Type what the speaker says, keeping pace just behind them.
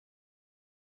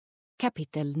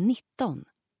Kapitel 19.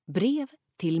 Brev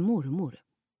till mormor.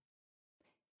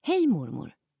 Hej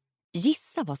mormor.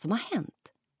 Gissa vad som har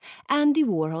hänt. Andy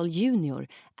Warhol Jr.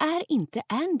 är inte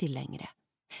Andy längre.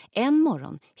 En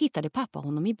morgon hittade pappa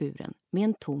honom i buren med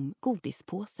en tom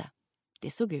godispåse.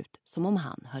 Det såg ut som om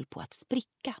han höll på att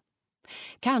spricka.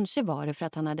 Kanske var det för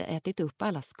att han hade ätit upp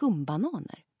alla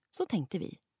skumbananer. Så tänkte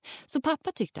vi. Så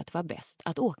pappa tyckte att det var bäst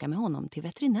att åka med honom till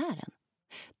veterinären.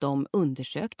 De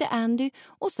undersökte Andy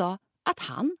och sa att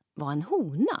han var en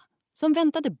hona som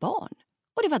väntade barn.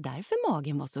 Och det var därför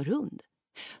magen var så rund.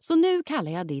 Så nu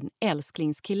kallar jag din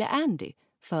älsklingskille Andy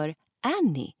för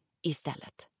Annie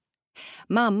istället.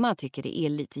 Mamma tycker det är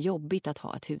lite jobbigt att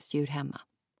ha ett husdjur hemma.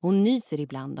 Hon nyser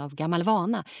ibland av gammal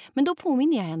vana, men då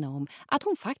påminner jag henne om att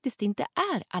hon faktiskt inte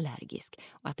är allergisk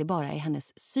och att det bara är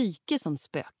hennes psyke som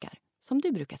spökar, som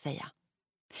du brukar säga.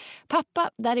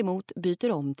 Pappa däremot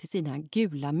byter om till sina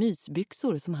gula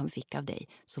mysbyxor som han fick av dig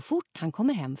så fort han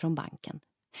kommer hem från banken.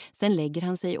 Sen lägger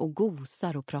han sig och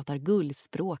gosar och pratar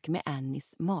gullspråk med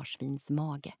Annies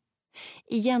marsvinsmage.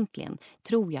 Egentligen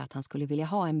tror jag att han skulle vilja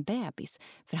ha en bebis,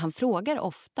 för han frågar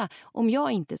ofta om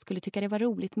jag inte skulle tycka det var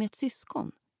roligt med ett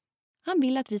syskon. Han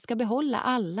vill att vi ska behålla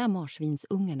alla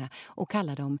marsvinsungarna och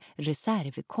kalla dem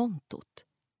reservkontot.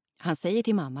 Han säger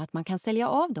till mamma att man kan sälja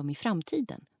av dem i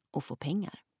framtiden och få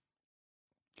pengar.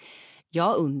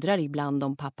 Jag undrar ibland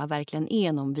om pappa verkligen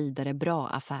är någon vidare bra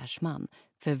affärsman,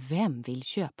 för vem vill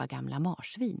köpa gamla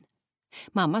marsvin?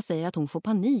 Mamma säger att hon får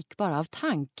panik bara av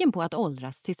tanken på att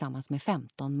åldras tillsammans med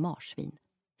 15 marsvin.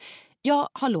 Jag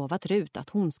har lovat Rut att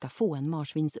hon ska få en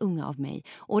marsvinsunga av mig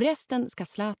och resten ska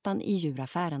Zlatan i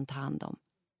djuraffären ta hand om.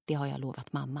 Det har jag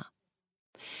lovat mamma.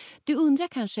 Du undrar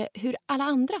kanske hur alla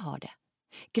andra har det.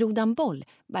 Grodan Boll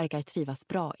verkar trivas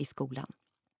bra i skolan.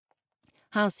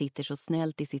 Han sitter så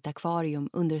snällt i sitt akvarium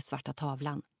under svarta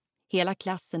tavlan. Hela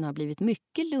klassen har blivit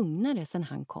mycket lugnare sedan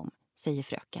han kom, säger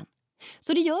fröken.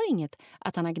 Så det gör inget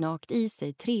att han har gnagt i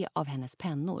sig 3 av hennes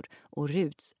pennor och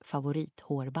Ruts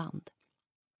favorithårband.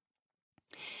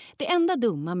 Det enda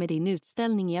dumma med din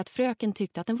utställning är att fröken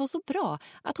tyckte att den var så bra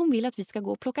att hon vill att vi ska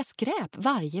gå och plocka skräp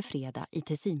varje fredag i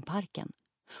Tessinparken.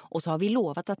 Och så har vi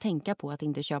lovat att tänka på att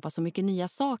inte köpa så mycket nya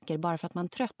saker bara för att man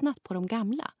tröttnat på de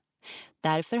gamla.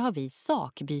 Därför har vi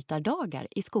sakbytardagar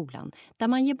i skolan där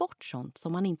man ger bort sånt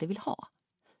som man inte vill ha.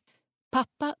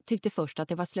 Pappa tyckte först att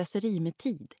det var slöseri med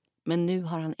tid, men nu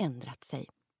har han ändrat sig.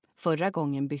 Förra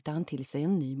gången bytte han till sig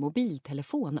en ny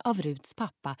mobiltelefon av Ruts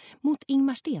pappa mot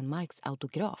Ingmar Stenmarks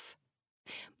autograf.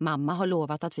 Mamma har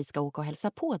lovat att vi ska åka och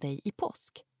hälsa på dig i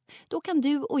påsk. Då kan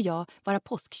du och jag vara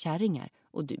påskkärringar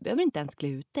och du behöver inte ens klä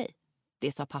ut dig.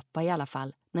 Det sa pappa i alla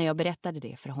fall när jag berättade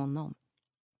det för honom.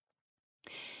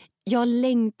 Jag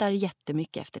längtar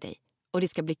jättemycket efter dig och det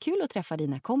ska bli kul att träffa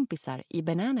dina kompisar i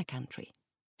Banana Country.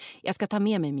 Jag ska ta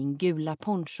med mig min gula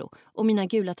poncho och mina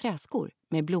gula träskor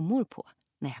med blommor på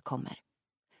när jag kommer.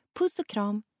 Puss och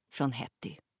kram från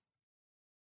Hetty.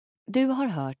 Du har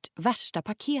hört Värsta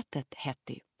paketet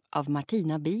Hetty av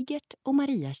Martina Bigert och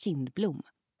Maria Kindblom.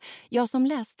 Jag som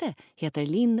läste heter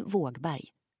Linn Vågberg.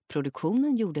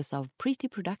 Produktionen gjordes av Pretty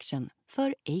Production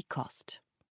för Acast.